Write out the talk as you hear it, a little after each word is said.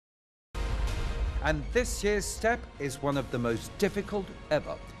And this year's step is one of the most difficult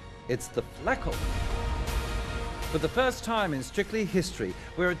ever. It's the fleckle. For the first time in Strictly history,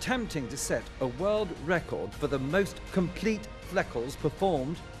 we're attempting to set a world record for the most complete fleckles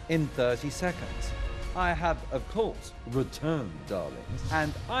performed in 30 seconds. I have, of course, returned, darlings,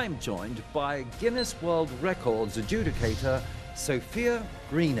 and I'm joined by Guinness World Records adjudicator, Sophia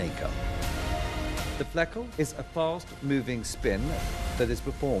Greenacre. The fleckle is a fast-moving spin that is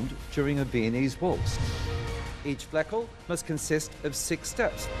performed during a Viennese waltz. Each fleckle must consist of 6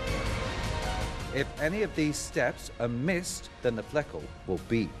 steps. If any of these steps are missed, then the fleckle will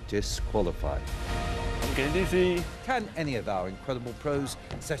be disqualified. I'm getting dizzy. Can any of our incredible pros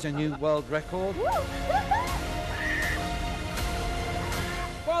set a new world record?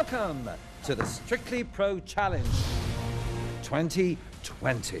 Welcome to the Strictly Pro Challenge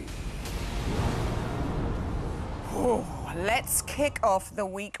 2020. Let's kick off the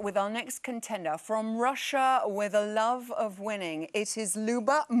week with our next contender from Russia with a love of winning. It is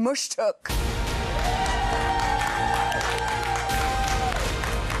Luba Pro.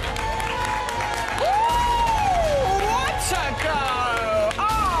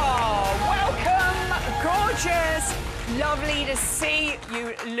 Lovely to see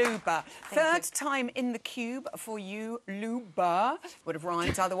you, Luba. Third time in the cube for you, Luba. Would have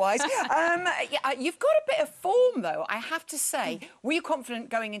rhymed otherwise. You've got a bit of form, though, I have to say. Were you confident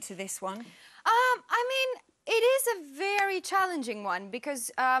going into this one? I mean, it is a very challenging one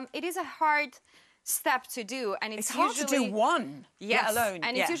because it is a hard step to do, and it's hard usually... to do one, yes, let alone...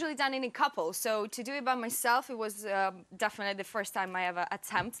 and it's usually done in a couple, so to do it by myself, it was definitely the first time I ever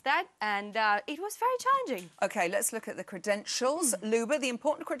attempted that, and it was very challenging. OK, let's look at the credentials. Luba, the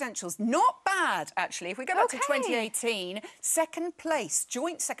important credentials, not bad, actually. If we go back to 2018, second place,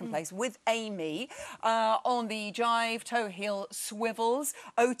 joint second place with Amy on the jive toe heel swivels.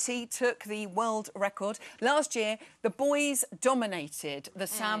 OT took the world record. Last year, the boys dominated the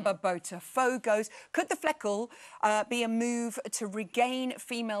samba bota fogos. Could the fleckle be a move to regain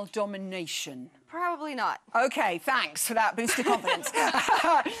female domination? Probably not. OK, thanks for that boost of confidence.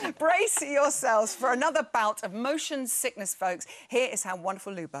 Brace yourselves for another bout of motion sickness, folks. Here is how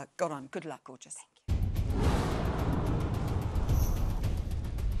wonderful Luba got on. Good luck, gorgeous.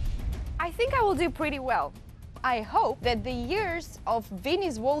 I think I will do pretty well. I hope that the years of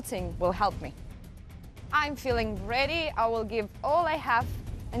Viennese waltzing will help me. I'm feeling ready. I will give all I have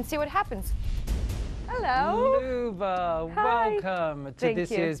and see what happens. Hello. Luba, Hi. welcome to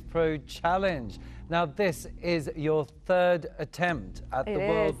this year's Pro Challenge. Now, this is your third attempt at the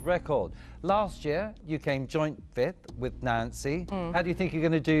world record. Last year, you came joint 5th with Nancy. How do you think you're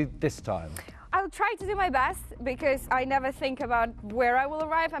going to do this time? I'll try to do my best because I never think about where I will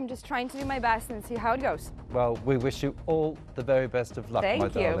arrive. I'm just trying to do my best and see how it goes. Well, we wish you all the very best of luck, my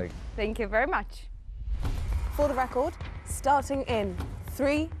darling. Thank you very much. For the record, starting in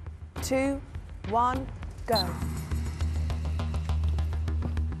 3, 2, 1, go.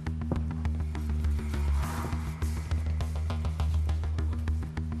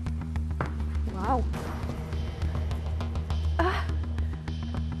 Wow.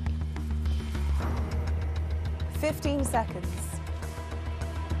 15 seconds.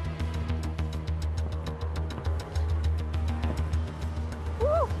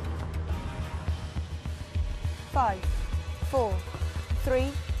 Woo. 5, 4,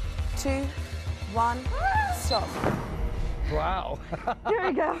 3, 2, 1, stop. Wow. There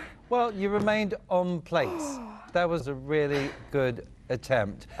we go. Well, you remained on place. That was a really good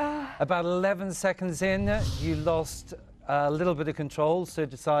attempt. About 11 seconds in, you lost a little bit of control, so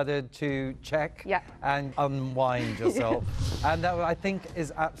decided to check and unwind yourself. And that, I think,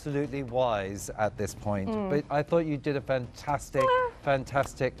 is absolutely wise at this point. But I thought you did a fantastic,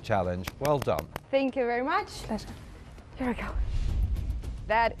 fantastic challenge. Well done. Thank you very much. Pleasure. Here we go.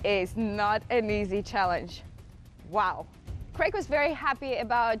 That is not an easy challenge. Wow. Craig was very happy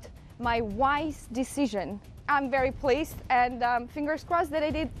about my wise decision. I'm very pleased, and fingers crossed that I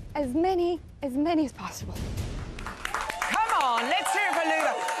did as many as possible. Come on, let's hear it for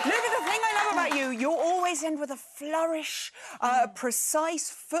Luba. Luba, the thing I love about you, you always end with a flourish, precise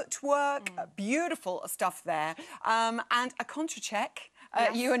footwork, beautiful stuff there, and a contra-check.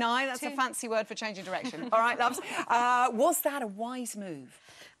 Yes. You and I, that's a fancy word for changing direction. All right, loves. Was that a wise move?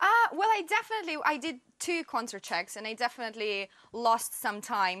 Well, I did 2 contra checks, and I definitely lost some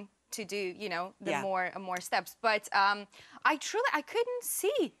time to do, you know, the Yeah. more steps. But I couldn't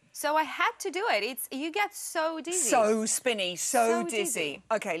see, so I had to do it. You get so dizzy. So spinny, so So dizzy. dizzy.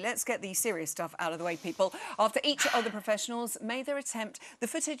 OK, let's get the serious stuff out of the way, people. After each of the professionals made their attempt, the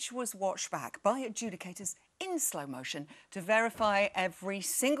footage was watched back by adjudicators in slow motion to verify every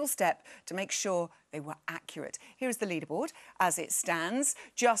single step to make sure they were accurate. Here is the leaderboard as it stands.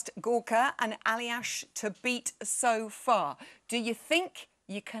 Just Gorka and Aliash to beat so far. Do you think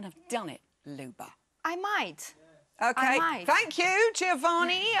you can have done it, Luba? I might. OK, I might. thank you,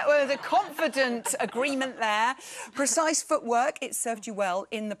 Giovanni. The confident agreement there. Precise footwork, it served you well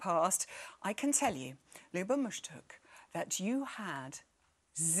in the past. I can tell you, Luba Mushtuk, that you had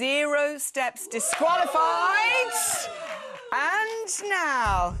 0 steps disqualified. And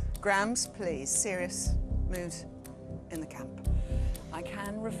now, Grams, please, serious mood in the camp. I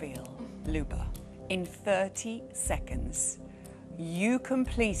can reveal, Luba, in 30 seconds, you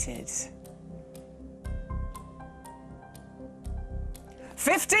completed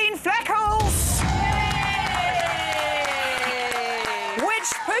 15 fleckles! Which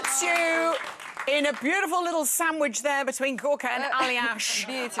puts you in a beautiful little sandwich there between Gorka and Aliash.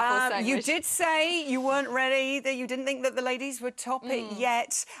 Beautiful sandwich. You did say you weren't ready, that you didn't think that the ladies would top it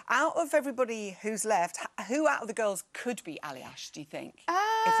yet. Out of everybody who's left, who out of the girls could be Aliash, do you think,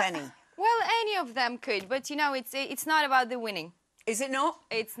 if any? Well, any of them could, but you know, it's not about the winning. Is it not?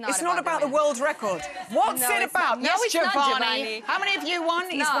 It's not. It's not about the winning. world record. What's No, it it's about? not. No, Yes, it's not, Giovanni. Giovanni. How many of you won?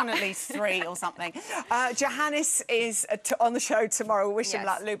 He's not. won at least 3 or something. Johannes is on the show tomorrow. We wish him Yes.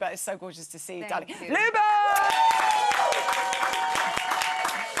 luck. Luba, it's so gorgeous to see you, Thank darling. you. Luba!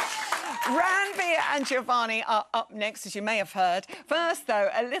 Ranveer and Giovanni are up next, as you may have heard. First, though,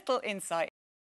 a little insight